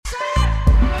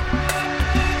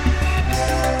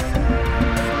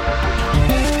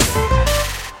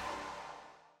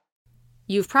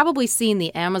You've probably seen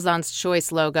the Amazon's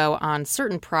Choice logo on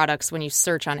certain products when you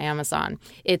search on Amazon.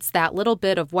 It's that little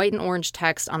bit of white and orange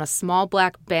text on a small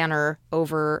black banner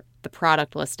over the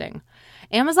product listing.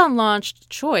 Amazon launched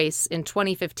Choice in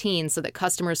 2015 so that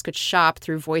customers could shop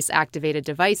through voice-activated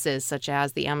devices such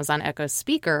as the Amazon Echo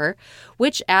speaker,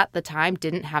 which at the time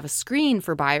didn't have a screen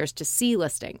for buyers to see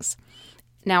listings.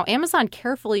 Now, Amazon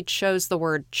carefully chose the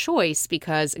word choice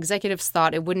because executives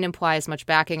thought it wouldn't imply as much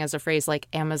backing as a phrase like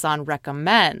Amazon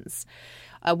recommends.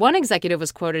 One executive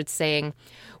was quoted saying,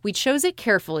 "We chose it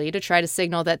carefully to try to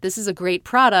signal that this is a great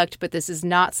product, but this is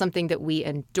not something that we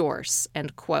endorse,"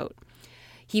 end quote.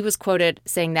 He was quoted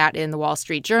saying that in the Wall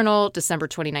Street Journal, December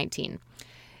 2019.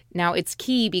 Now, it's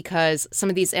key because some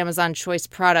of these Amazon Choice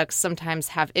products sometimes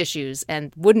have issues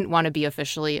and wouldn't want to be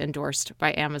officially endorsed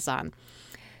by Amazon.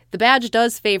 The badge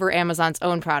does favor Amazon's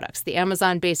own products. The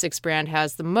Amazon Basics brand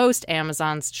has the most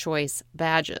Amazon's Choice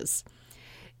badges.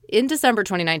 In December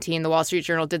 2019, the Wall Street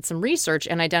Journal did some research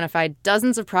and identified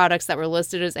dozens of products that were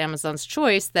listed as Amazon's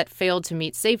Choice that failed to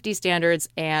meet safety standards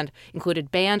and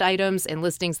included banned items and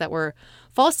listings that were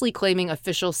falsely claiming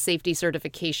official safety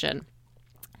certification.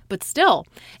 But still,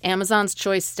 Amazon's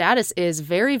Choice status is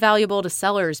very valuable to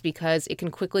sellers because it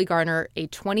can quickly garner a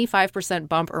 25%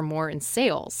 bump or more in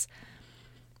sales.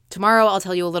 Tomorrow, I'll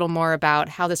tell you a little more about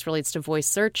how this relates to voice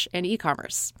search and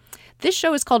e-commerce. This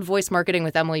show is called Voice Marketing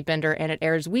with Emily Binder, and it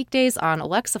airs weekdays on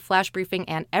Alexa Flash Briefing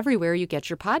and everywhere you get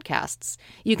your podcasts.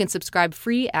 You can subscribe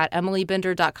free at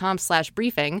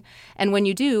emilybinder.com/briefing. And when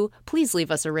you do, please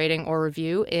leave us a rating or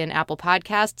review in Apple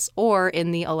Podcasts or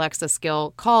in the Alexa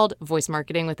skill called Voice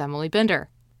Marketing with Emily Binder.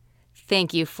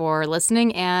 Thank you for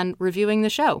listening and reviewing the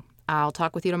show. I'll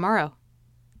talk with you tomorrow.